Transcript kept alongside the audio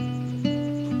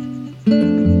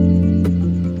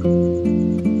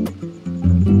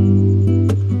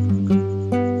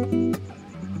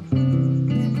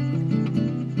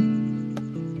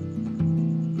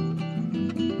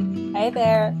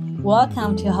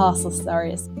Welcome to Hostel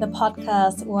Stories, the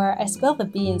podcast where I spill the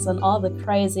beans on all the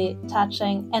crazy,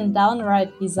 touching, and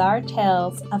downright bizarre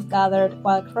tales I've gathered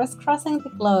while crisscrossing the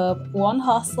globe one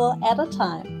hostel at a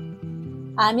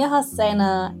time. I'm your host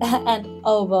Zaina, and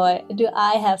oh boy, do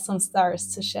I have some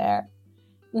stories to share.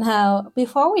 Now,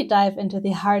 before we dive into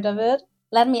the heart of it,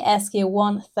 let me ask you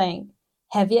one thing.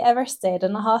 Have you ever stayed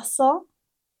in a hostel?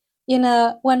 You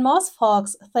know, when most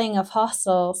folks think of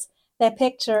hostels, they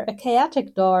picture a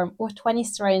chaotic dorm with 20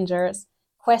 strangers,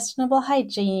 questionable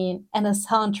hygiene, and a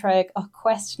soundtrack of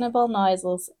questionable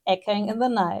noises echoing in the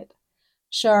night.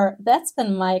 Sure, that's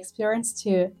been my experience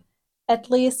too,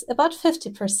 at least about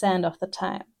 50% of the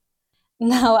time.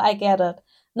 Now I get it,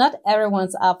 not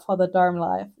everyone's up for the dorm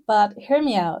life, but hear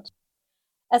me out.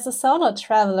 As a solo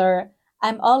traveler,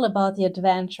 I'm all about the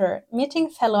adventure,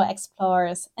 meeting fellow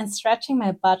explorers, and stretching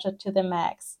my budget to the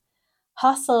max.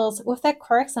 Hostels, with their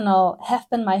quirks and all, have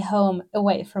been my home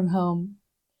away from home.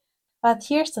 But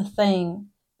here's the thing.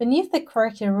 Beneath the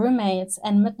quirky roommates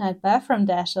and midnight bathroom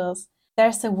dashes,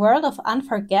 there's a world of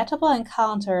unforgettable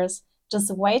encounters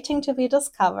just waiting to be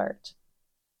discovered.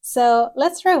 So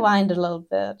let's rewind a little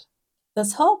bit.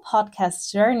 This whole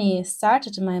podcast journey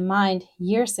started in my mind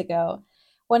years ago,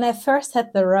 when I first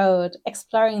hit the road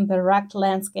exploring the rugged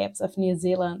landscapes of New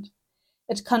Zealand.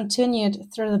 It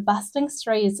continued through the bustling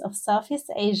streets of Southeast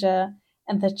Asia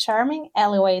and the charming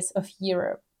alleyways of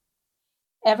Europe.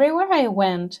 Everywhere I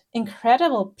went,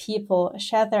 incredible people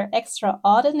shared their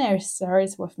extraordinary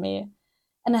stories with me,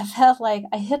 and I felt like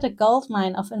I hit a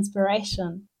goldmine of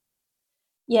inspiration.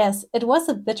 Yes, it was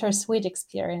a bittersweet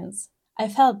experience. I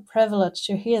felt privileged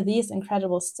to hear these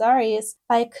incredible stories,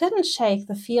 but I couldn't shake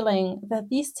the feeling that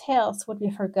these tales would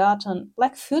be forgotten,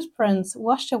 like footprints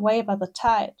washed away by the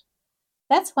tide.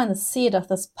 That's when the seed of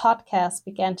this podcast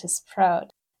began to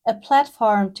sprout, a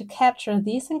platform to capture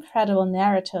these incredible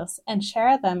narratives and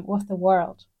share them with the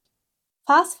world.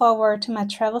 Fast forward to my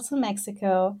travels in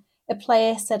Mexico, a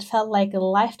place that felt like a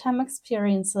lifetime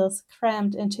experiences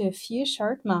crammed into a few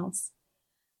short months.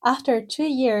 After a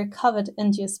 2-year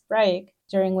COVID-induced break,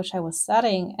 during which I was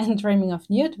studying and dreaming of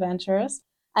new adventures,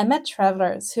 I met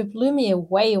travelers who blew me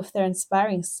away with their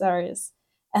inspiring stories.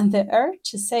 And the urge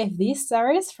to save these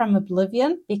stories from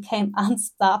oblivion became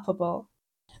unstoppable.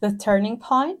 The turning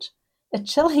point? A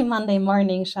chilly Monday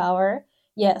morning shower,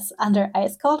 yes, under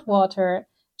ice-cold water,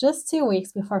 just 2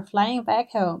 weeks before flying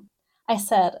back home. I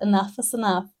said enough is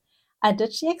enough. I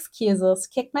ditched the excuses,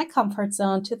 kicked my comfort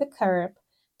zone to the curb,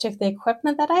 took the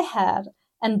equipment that I had,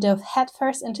 and dove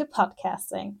headfirst into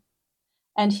podcasting.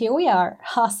 And here we are,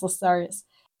 Hostel Stories,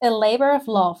 a labor of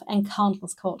love and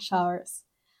countless cold showers.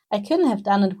 I couldn't have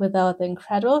done it without the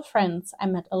incredible friends I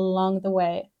met along the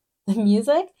way. The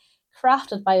music,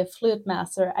 crafted by a flute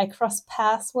master I crossed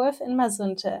paths with in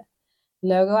Mazunte.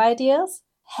 Logo ideas,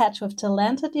 hatched with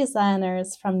talented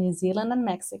designers from New Zealand and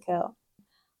Mexico.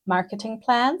 Marketing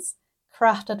plans,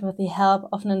 crafted with the help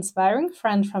of an inspiring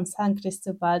friend from San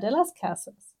Cristobal de las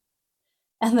Casas.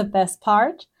 And the best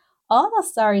part? All the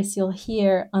stories you'll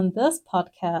hear on this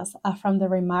podcast are from the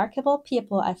remarkable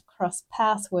people I've crossed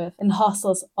paths with in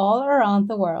hostels all around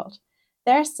the world.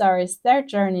 Their stories, their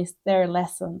journeys, their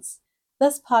lessons.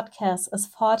 This podcast is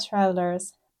for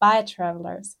travelers, by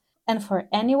travelers, and for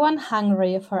anyone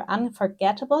hungry for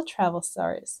unforgettable travel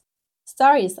stories.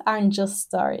 Stories aren't just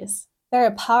stories.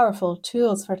 They're powerful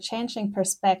tools for changing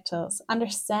perspectives,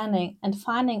 understanding, and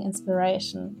finding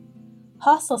inspiration.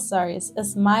 Hostel Stories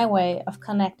is my way of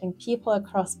connecting people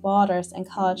across borders and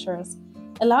cultures,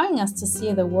 allowing us to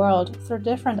see the world through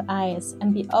different eyes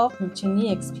and be open to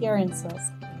new experiences.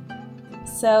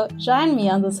 So join me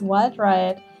on this wild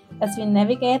ride as we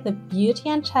navigate the beauty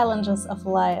and challenges of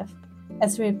life,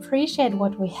 as we appreciate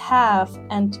what we have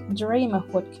and dream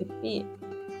of what could be.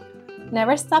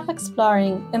 Never stop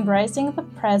exploring, embracing the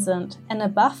present, and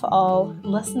above all,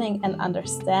 listening and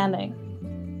understanding.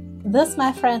 This,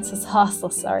 my friends, is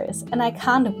Hostel Stories, and I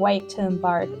can't wait to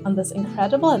embark on this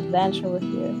incredible adventure with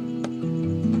you.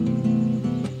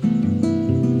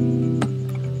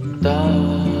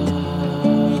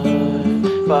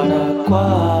 Para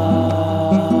cual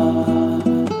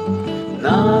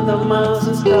nada más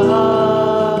está,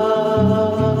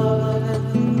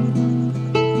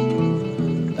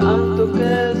 tanto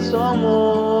que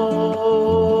somos.